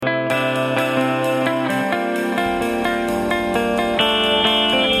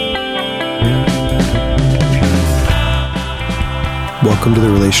Welcome to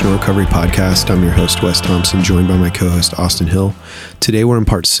the Relational Recovery Podcast. I'm your host, Wes Thompson, joined by my co-host, Austin Hill. Today, we're in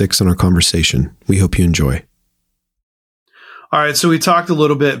part 6 on our conversation. We hope you enjoy. All right, so we talked a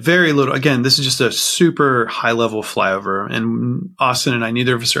little bit, very little. Again, this is just a super high-level flyover, and Austin and I,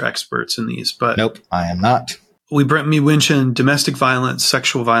 neither of us are experts in these. But nope, I am not. We mentioned domestic violence,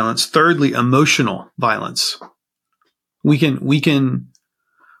 sexual violence. Thirdly, emotional violence. We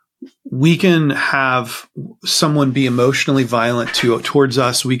can have someone be emotionally violent towards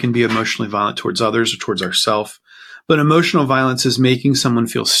us. We can be emotionally violent towards others or towards ourselves. But emotional violence is making someone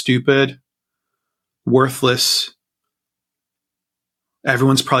feel stupid, worthless.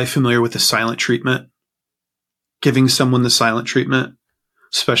 Everyone's probably familiar with the silent treatment, giving someone the silent treatment,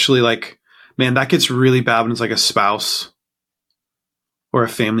 especially man, that gets really bad when it's like a spouse or a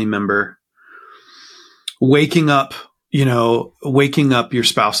family member. Waking up your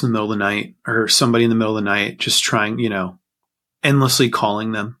spouse in the middle of the night or somebody in the middle of the night, just trying, endlessly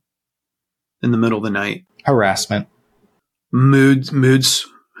calling them in the middle of the night. Harassment. Moods,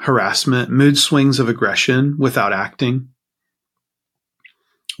 harassment, mood swings of aggression without acting.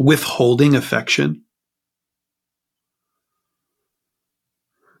 Withholding affection.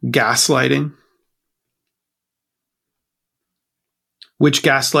 Gaslighting. Which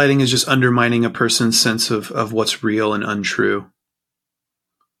gaslighting is just undermining a person's sense of what's real and untrue.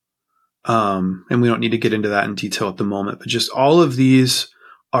 And we don't need to get into that in detail at the moment, but just all of these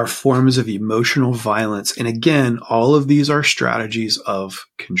are forms of emotional violence. And again, all of these are strategies of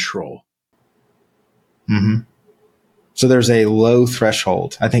control. Mm-hmm. So there's a low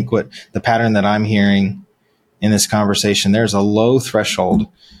threshold. I think what the pattern that I'm hearing in this conversation, there's a low threshold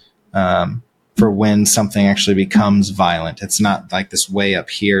for when something actually becomes violent. It's not like this way up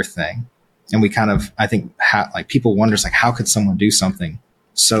here thing. And we kind of, I think, people wonder, how could someone do something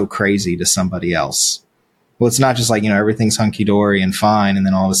so crazy to somebody else? Well, it's not just everything's hunky-dory and fine, and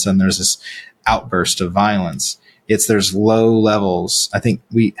then all of a sudden there's this outburst of violence. There's low levels. I think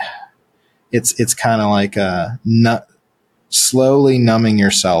it's kind of like slowly numbing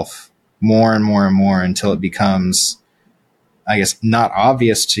yourself more and more and more until it becomes, I guess, not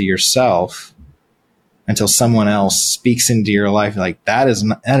obvious to yourself until someone else speaks into your life. That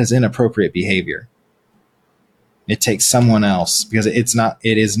is inappropriate behavior. It takes someone else, because it is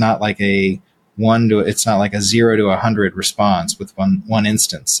not like it's not like a 0 to 100 response with one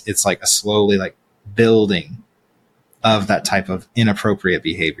instance. It's like a slowly building of that type of inappropriate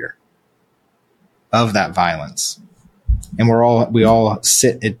behavior, of that violence. And we all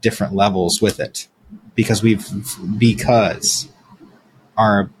sit at different levels with it because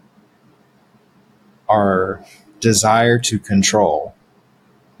our desire to control,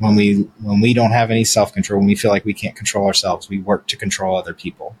 when we don't have any self-control, when we feel like we can't control ourselves, we work to control other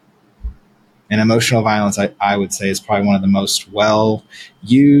people. And emotional violence, I would say, is probably one of the most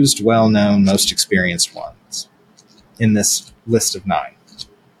well-used, well-known, most experienced ones in this list of 9.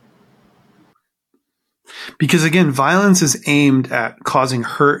 Because again, violence is aimed at causing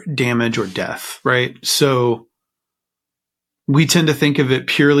hurt, damage, or death, right? So we tend to think of it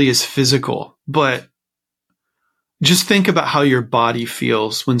purely as physical, but just think about how your body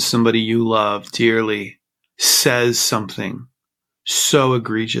feels when somebody you love dearly says something so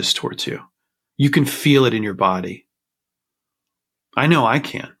egregious towards you. You can feel it in your body. I know I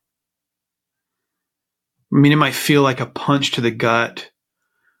can. I mean, it might feel like a punch to the gut.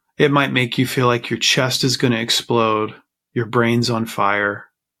 It might make you feel like your chest is going to explode. Your brain's on fire.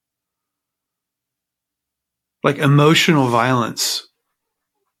 Emotional violence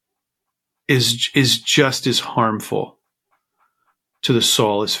is just as harmful to the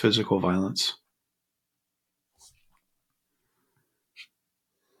soul as physical violence.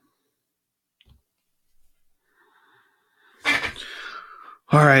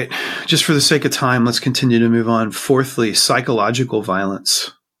 All right, just for the sake of time, let's continue to move on. Fourthly, psychological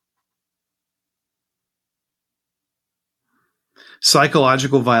violence.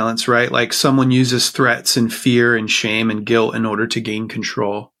 Psychological violence, right? Like someone uses threats and fear and shame and guilt in order to gain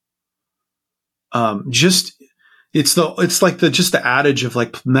control. It's the adage of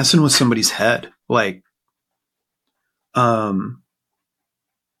messing with somebody's head. Where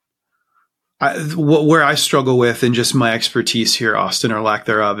I struggle with, and just my expertise here, Austin, or lack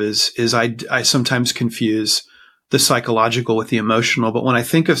thereof, is I sometimes confuse the psychological with the emotional. But when I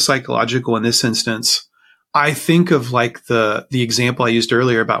think of psychological in this instance, I think of the example I used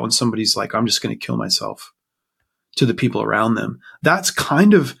earlier about when somebody's I'm just going to kill myself to the people around them. That's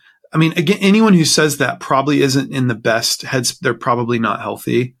again, anyone who says that probably isn't in the best heads. They're probably not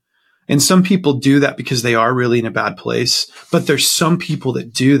healthy. And some people do that because they are really in a bad place. But there's some people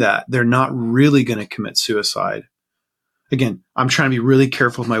that do that. They're not really going to commit suicide. again, I'm trying to be really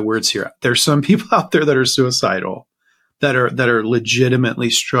careful with my words here. There's some people out there that are suicidal, that are legitimately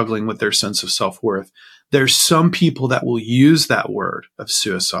struggling with their sense of self-worth. There's some people that will use that word of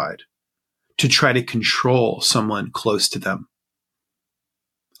suicide to try to control someone close to them.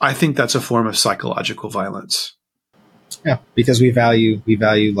 I think that's a form of psychological violence. Yeah, because we value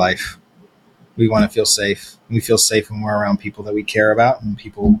life. We want to feel safe. We feel safe when we're around people that we care about, and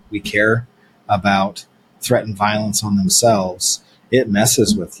people we care about threaten violence on themselves. It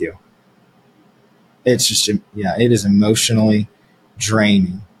messes with you. It's just, it is emotionally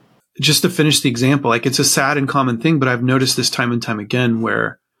draining. Just to finish the example, like, it's a sad and common thing, but I've noticed this time and time again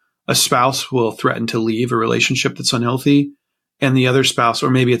where a spouse will threaten to leave a relationship that's unhealthy, and the other spouse, or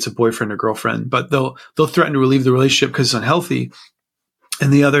maybe it's a boyfriend or girlfriend, but they'll threaten to leave the relationship because it's unhealthy,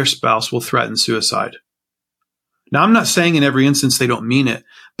 and the other spouse will threaten suicide. Now, I'm not saying in every instance they don't mean it,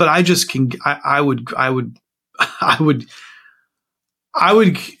 but I just I would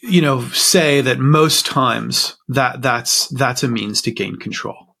say that most times that's a means to gain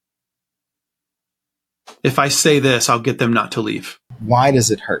control. If I say this, I'll get them not to leave. Why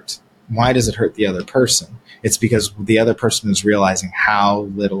does it hurt? Why does it hurt the other person? It's because the other person is realizing how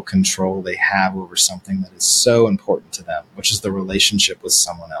little control they have over something that is so important to them, which is the relationship with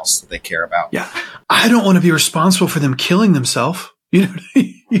someone else that they care about. Yeah. I don't want to be responsible for them killing themselves. You know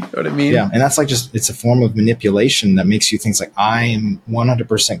what I mean? Yeah. And that's like it's a form of manipulation that makes you think like, I am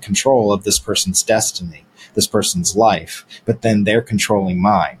 100% control of this person's destiny, this person's life, but then they're controlling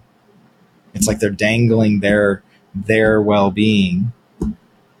mine. It's like they're dangling their well-being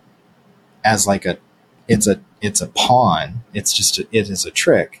as like it's a pawn. It is a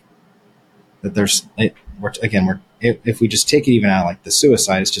trick that if we just take it even out like the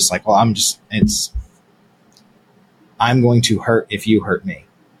suicide, it's just like, well, I'm going to hurt if you hurt me.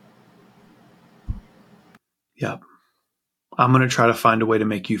 Yeah. I'm going to try to find a way to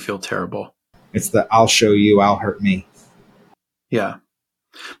make you feel terrible. It's the I'll show you, I'll hurt me. Yeah.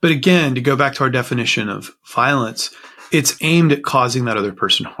 But again, to go back to our definition of violence, it's aimed at causing that other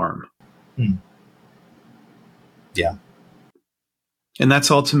person harm. Yeah. And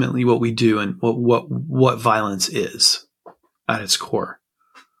that's ultimately what we do, and what violence is at its core,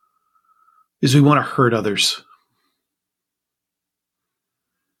 is we want to hurt others.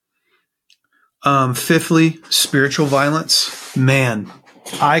 Fifthly, spiritual violence. Man,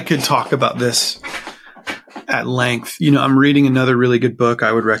 I could talk about this at length. I'm reading another really good book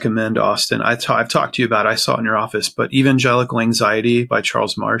I would recommend, Austin. I've talked to you about it. I saw it in your office, but Evangelical Anxiety by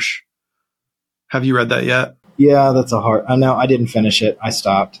Charles Marsh. Have you read that yet? Yeah, that's a hard. No, I didn't finish it. I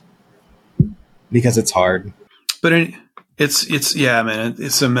stopped because it's hard. But it's yeah, man.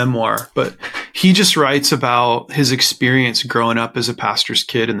 It's a memoir. But he just writes about his experience growing up as a pastor's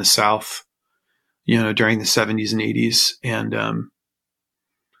kid in the South, during the 70s and 80s, and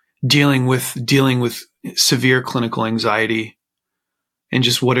dealing with severe clinical anxiety, and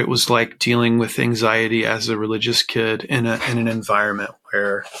just what it was like dealing with anxiety as a religious kid in an environment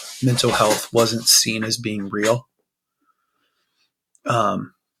where mental health wasn't seen as being real.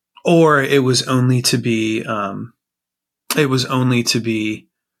 Or it was only to be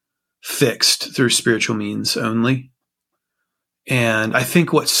fixed through spiritual means only. And I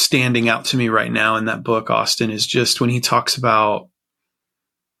think what's standing out to me right now in that book, Austin, is just when he talks about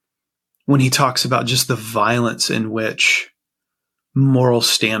just the violence in which moral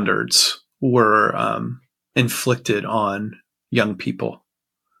standards were inflicted on young people.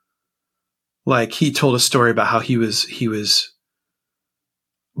 Like, he told a story about how he was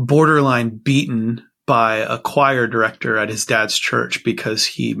borderline beaten by a choir director at his dad's church because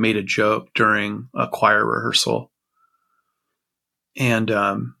he made a joke during a choir rehearsal. And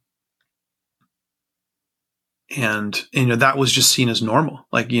that was just seen as normal.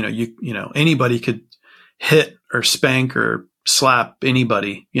 Like, anybody could hit or spank or slap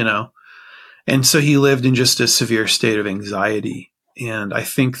anybody, And so he lived in just a severe state of anxiety. And I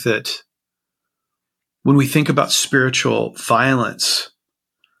think that when we think about spiritual violence,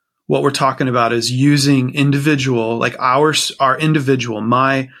 what we're talking about is using individual, like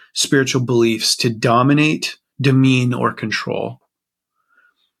my spiritual beliefs to dominate, demean, or control.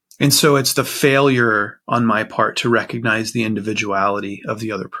 And so it's the failure on my part to recognize the individuality of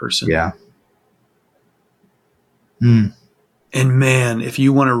the other person. Yeah. And man, if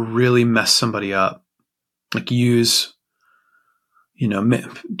you want to really mess somebody up, like use,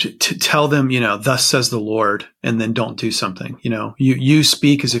 to tell them, thus says the Lord, and then don't do something, you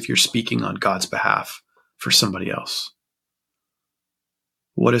speak as if you're speaking on God's behalf for somebody else.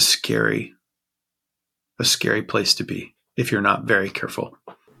 What a scary place to be if you're not very careful.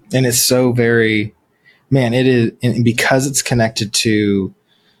 And it's so very, man, it is, and because it's connected to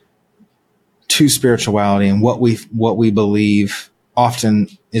spirituality and what we believe often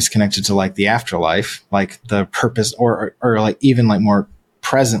is connected to like the afterlife, like the purpose or like even like more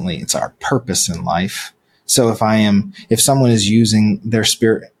presently, it's our purpose in life. So if someone is using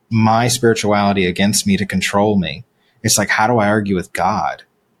my spirituality against me to control me, it's like, how do I argue with God?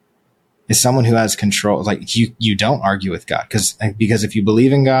 Is someone who has control, like you don't argue with God because if you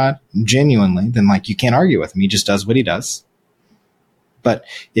believe in God genuinely, then like you can't argue with him. He just does what he does. But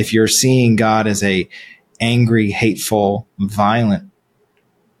if you're seeing God as a angry, hateful, violent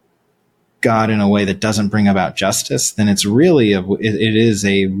God in a way that doesn't bring about justice, then it is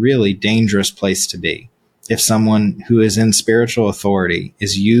a really dangerous place to be. If someone who is in spiritual authority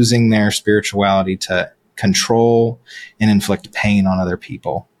is using their spirituality to control and inflict pain on other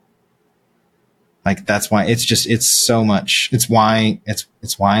people. Like that's why it's so much. It's why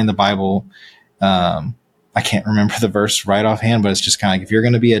in the Bible, I can't remember the verse right offhand, but it's just kind of like, if you're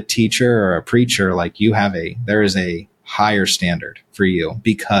going to be a teacher or a preacher, like there is a higher standard for you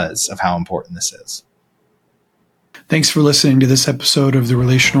because of how important this is. Thanks for listening to this episode of the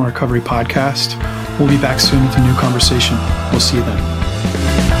Relational Recovery Podcast. We'll be back soon with a new conversation. We'll see you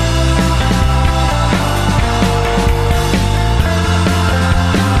then.